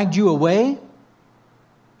he's dragged you away,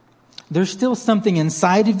 there's still something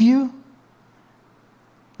inside of you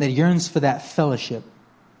that yearns for that fellowship.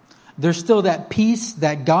 There's still that peace,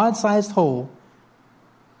 that God-sized hole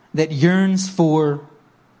that yearns for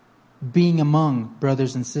being among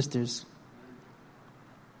brothers and sisters.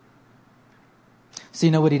 So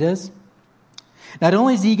you know what he does? Not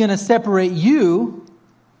only is he going to separate you,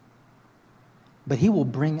 but he will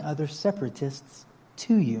bring other separatists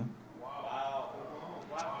to you. Wow.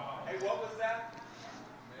 Hey, what was that?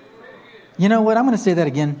 You know what? I'm going to say that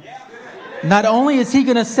again. Not only is he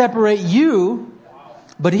going to separate you,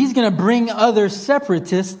 but he's going to bring other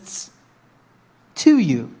separatists to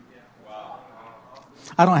you.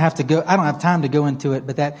 I don't have time to go into it,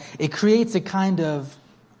 but that it creates a kind of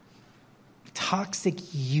toxic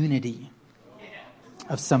unity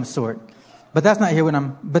of some sort. But that's not what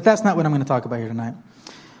I'm going to talk about here tonight.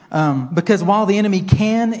 Because while the enemy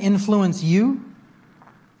can influence you,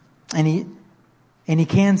 and he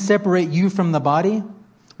can separate you from the body,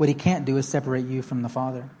 what he can't do is separate you from the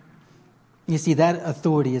Father. You see, that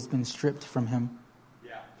authority has been stripped from him.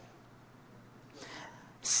 Yeah.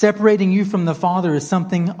 Separating you from the Father is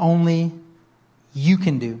something only you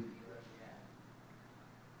can do.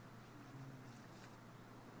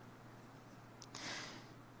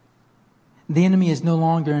 The enemy is no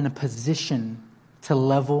longer in a position to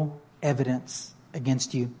level evidence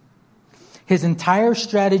against you. His entire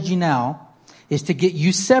strategy now is to get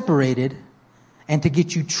you separated and to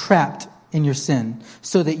get you trapped in your sin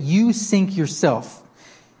so that you sink yourself.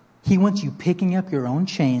 He wants you picking up your own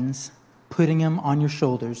chains, putting them on your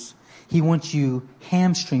shoulders. He wants you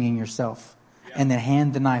hamstringing yourself and then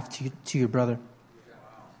hand the knife to your brother.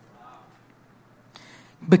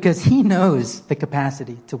 Because he knows the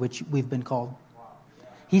capacity to which we've been called.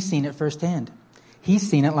 He's seen it firsthand. He's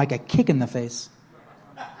seen it like a kick in the face.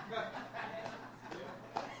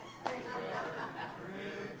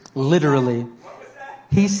 Literally.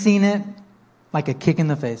 He's seen it like a kick in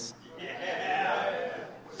the face.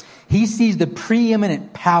 He sees the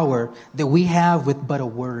preeminent power that we have with but a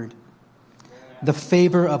word. The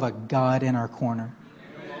favor of a God in our corner.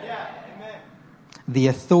 The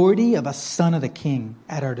authority of a son of the king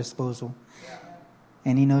at our disposal.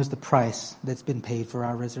 And he knows the price that's been paid for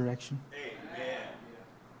our resurrection.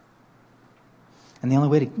 And the only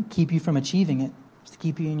way to keep you from achieving it is to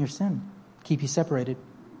keep you in your sin. Keep you separated.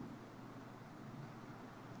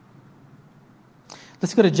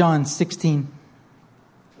 Let's go to John 16.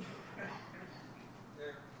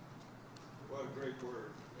 What a great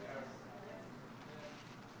word.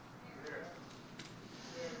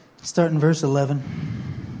 Start in verse 11.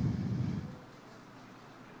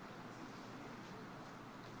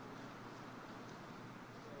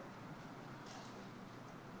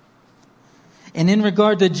 And in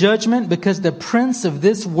regard to judgment, because the prince of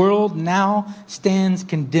this world now stands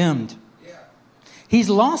condemned. He's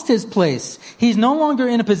lost his place. He's no longer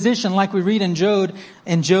in a position, like we read in Job,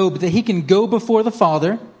 that he can go before the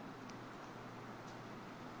Father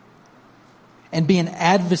and be an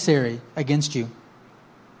adversary against you.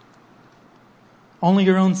 Only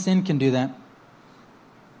your own sin can do that.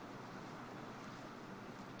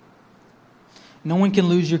 No one can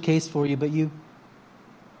lose your case for you but you.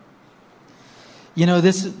 You know,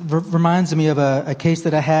 this reminds me of a case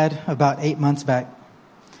that I had about 8 months back.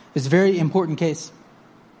 It's a very important case.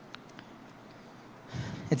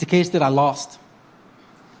 It's a case that I lost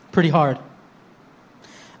pretty hard.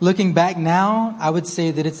 Looking back now, I would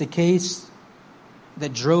say that it's a case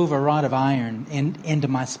that drove a rod of iron into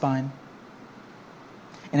my spine.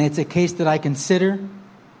 And it's a case that I consider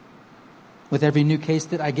with every new case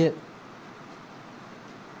that I get.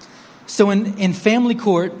 So in family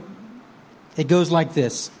court, it goes like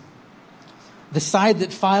this. The side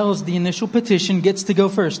that files the initial petition gets to go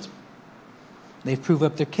first. They prove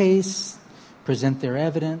up their case, present their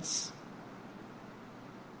evidence,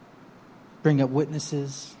 bring up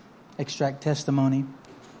witnesses, extract testimony,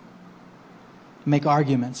 make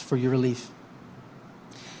arguments for your relief.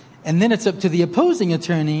 And then it's up to the opposing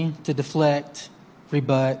attorney to deflect,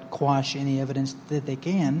 rebut, quash any evidence that they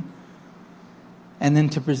can, and then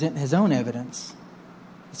to present his own evidence.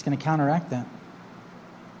 It's going to counteract that.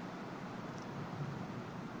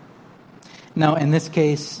 Now, in this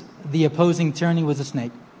case, the opposing attorney was a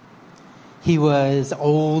snake. He was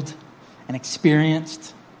old and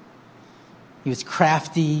experienced. He was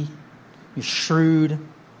crafty. He was shrewd.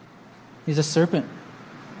 He's a serpent.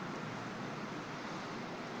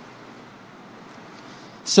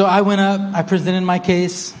 So I went up, I presented my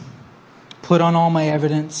case, put on all my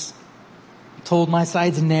evidence, told my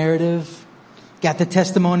side's narrative, got the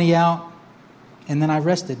testimony out, and then I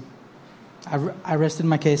rested. I rested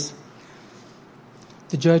my case.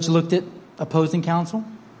 The judge looked at opposing counsel.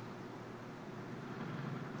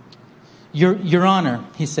 Your Honor,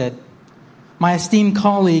 he said, my esteemed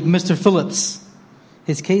colleague, Mr. Phillips,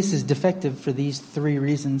 his case is defective for these 3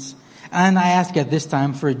 reasons. And I ask at this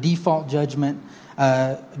time for a default judgment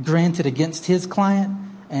granted against his client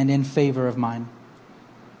and in favor of mine.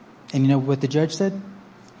 And you know what the judge said?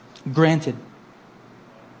 Granted.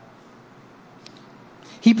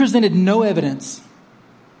 He presented no evidence.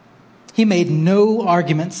 He made no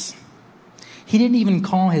arguments. He didn't even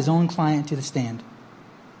call his own client to the stand.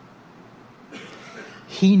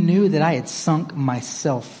 He knew that I had sunk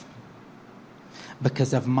myself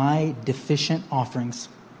because of my deficient offerings.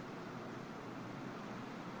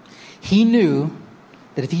 He knew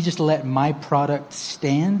that if he just let my product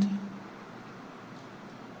stand,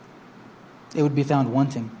 it would be found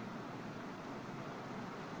wanting.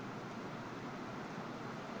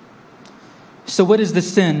 So what is the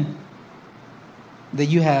sin that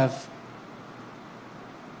you have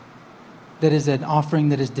that is an offering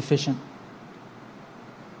that is deficient?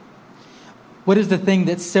 What is the thing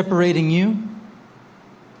that's separating you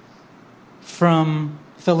from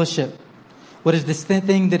fellowship? What is this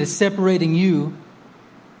thing that is separating you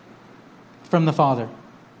from the Father?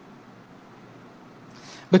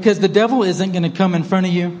 Because the devil isn't going to come in front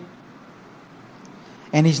of you,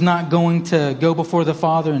 and he's not going to go before the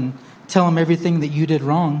Father and tell him everything that you did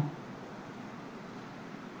wrong.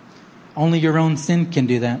 Only your own sin can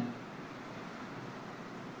do that.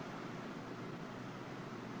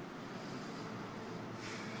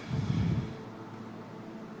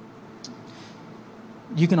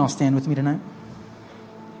 You can all stand with me tonight.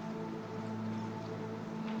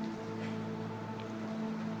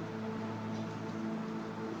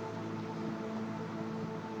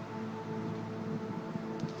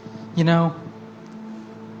 You know,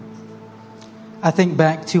 I think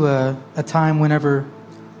back to a time whenever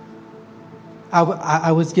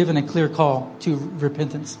I was given a clear call to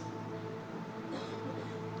repentance.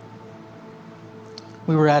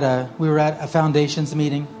 We were at a foundations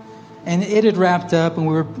meeting, and it had wrapped up, and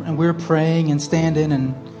we were praying and standing,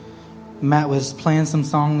 and Matt was playing some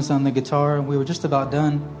songs on the guitar, and we were just about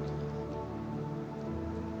done.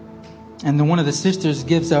 And then one of the sisters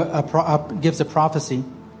gives a prophecy.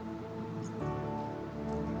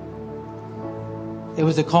 It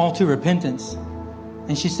was a call to repentance.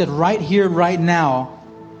 And she said, right here, right now,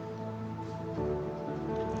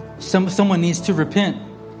 someone needs to repent.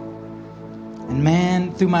 And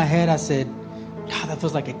man, through my head, I said, God, that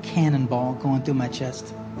feels like a cannonball going through my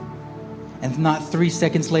chest. And not 3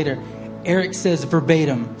 seconds later, Eric says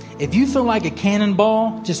verbatim, if you feel like a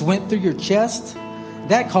cannonball just went through your chest,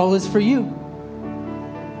 that call is for you.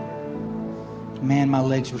 Man, my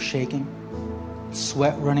legs were shaking.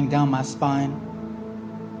 Sweat running down my spine.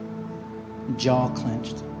 Jaw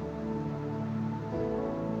clenched.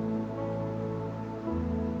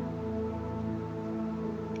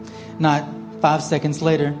 Not 5 seconds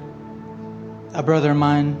later, a brother of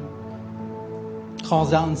mine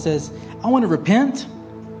calls out and says, I want to repent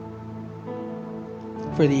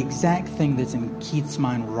for the exact thing that's in Keith's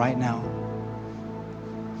mind right now.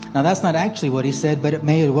 Now, that's not actually what he said, but it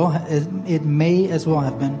may as well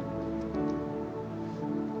have been.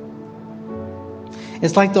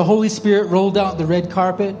 It's like the Holy Spirit rolled out the red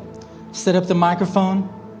carpet, set up the microphone,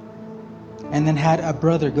 and then had a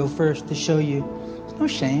brother go first to show you, no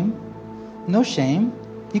shame. No shame.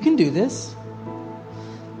 You can do this.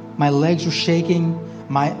 My legs were shaking.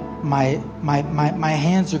 My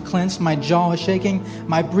hands are clenched. My jaw is shaking.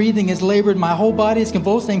 My breathing is labored. My whole body is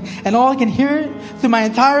convulsing. And all I can hear through my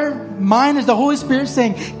entire mind is the Holy Spirit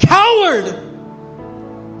saying, coward!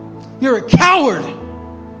 You're a coward.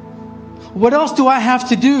 What else do I have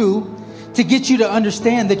to do to get you to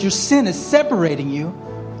understand that your sin is separating you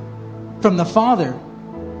from the Father?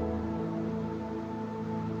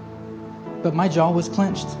 But my jaw was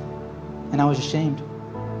clenched, and I was ashamed.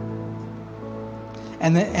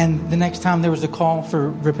 And the next time there was a call for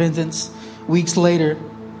repentance, weeks later,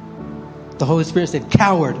 the Holy Spirit said,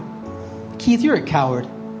 coward. Keith, you're a coward.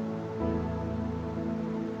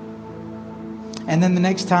 And then the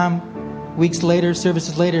next time, weeks later,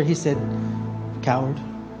 services later, he said, coward.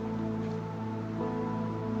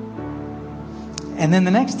 And then the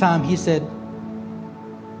next time he said,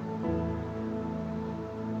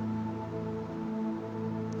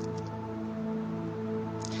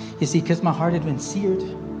 you see, because my heart had been seared.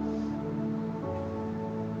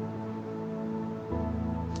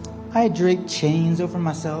 I had draped chains over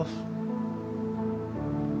myself,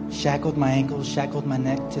 shackled my ankles, shackled my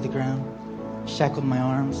neck to the ground, shackled my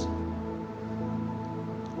arms.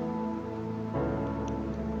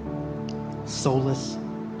 Soulless,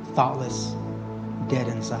 thoughtless, dead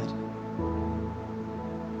inside.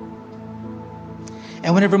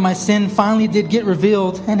 And whenever my sin finally did get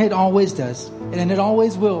revealed, and it always does, and it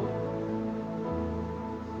always will,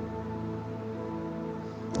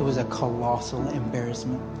 it was a colossal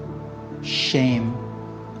embarrassment, shame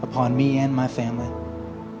upon me and my family.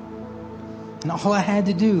 And all I had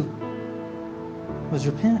to do was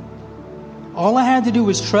repent. All I had to do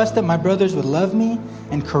was trust that my brothers would love me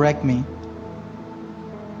and correct me.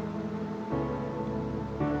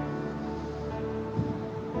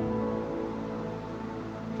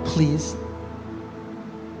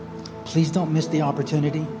 Please don't miss the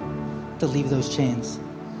opportunity to leave those chains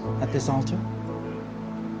at this altar.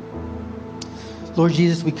 Lord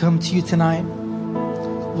Jesus, we come to you tonight.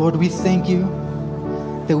 Lord, we thank you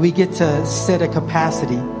that we get to set a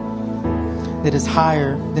capacity that is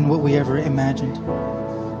higher than what we ever imagined.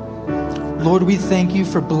 Lord, we thank you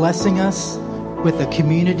for blessing us with a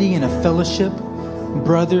community and a fellowship,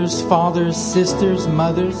 brothers, fathers, sisters,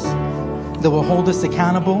 mothers, that will hold us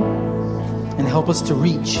accountable and help us to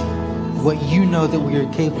reach what you know that we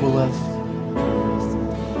are capable of.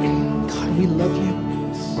 God, we love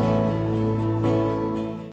you.